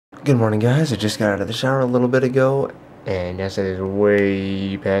Good morning, guys. I just got out of the shower a little bit ago, and yes, it is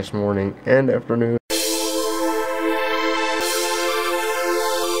way past morning and afternoon.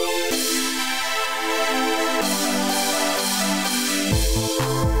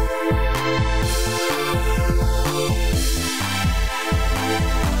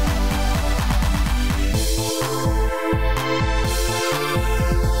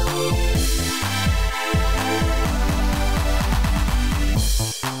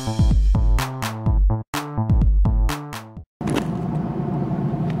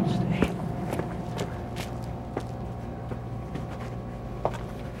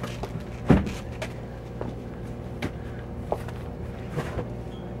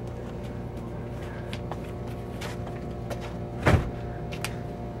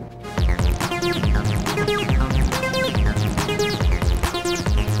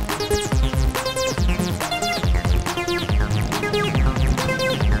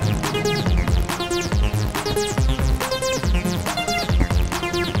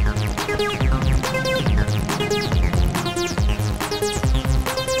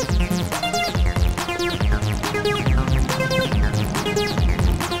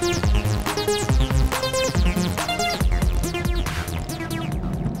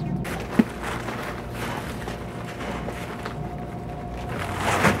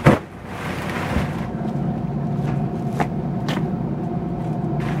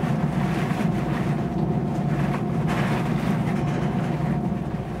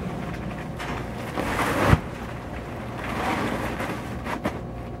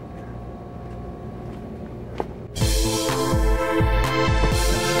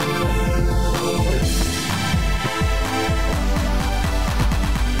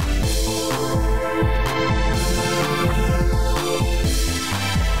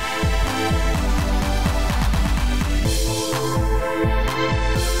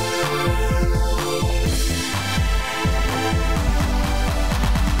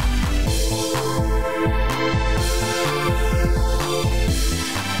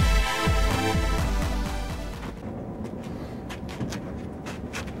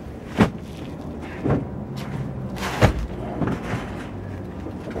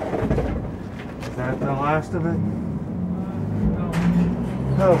 Is that the last of it? No.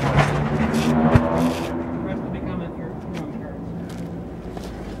 Oh. The rest will be coming through.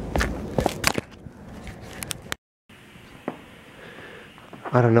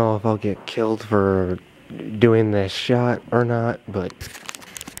 I don't know if I'll get killed for doing this shot or not, but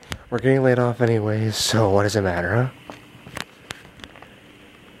we're getting laid off anyways, so what does it matter, huh?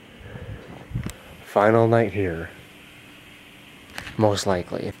 Final night here. Most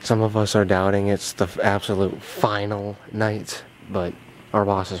likely. Some of us are doubting it's the absolute final night, but our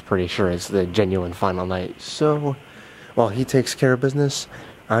boss is pretty sure it's the genuine final night. So, while he takes care of business,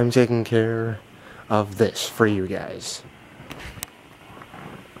 I'm taking care of this for you guys.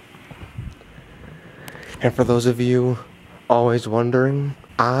 And for those of you always wondering,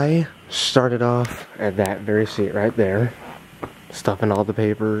 I started off at that very seat right there, stuffing all the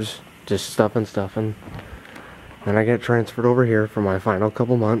papers, just stuffing. Then I get transferred over here for my final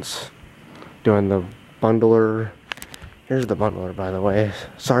couple months, doing the bundler. Here's the bundler, by the way.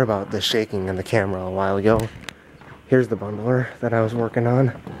 Sorry about the shaking in the camera a while ago. Here's the bundler that I was working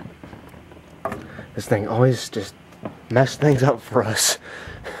on. This thing always just messed things up for us.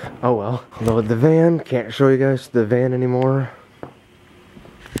 Oh well. Load the van. Can't show you guys the van anymore.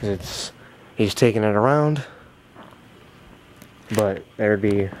 He's taking it around. But there'd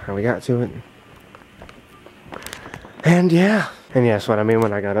be how we got to it. And yeah. And yes, what I mean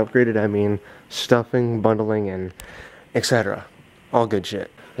when I got upgraded, I mean stuffing, bundling, and etc. All good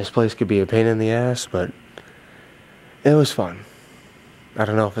shit. This place could be a pain in the ass, but it was fun. I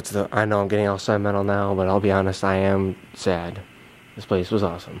don't know if it's I know I'm getting all sentimental now, but I'll be honest, I am sad. This place was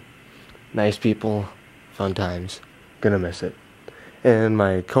awesome. Nice people, fun times. Gonna miss it. And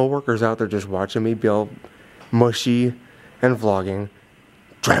my coworkers out there just watching me be all mushy and vlogging.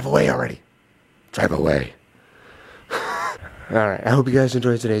 Drive away already. Drive away. Alright, I hope you guys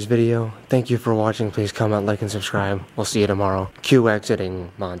enjoyed today's video. Thank you for watching. Please comment, like, and subscribe. We'll see you tomorrow. Cue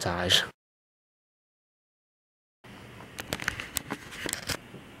exiting montage.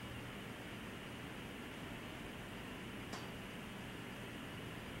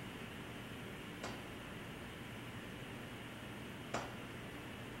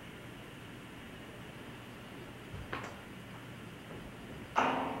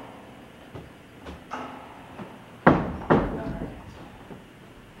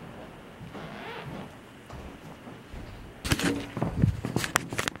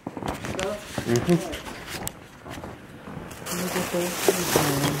 Look at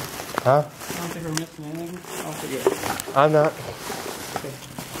those. Huh? I don't think we're missing anything. I'll forget. I'm not. Okay.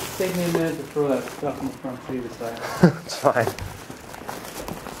 Take me a minute to throw that stuff in the front seat aside. It's fine.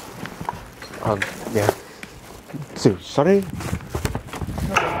 Yeah. So, sorry.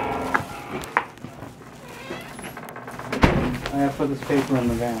 I have to put this paper in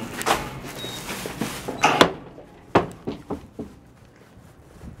the van.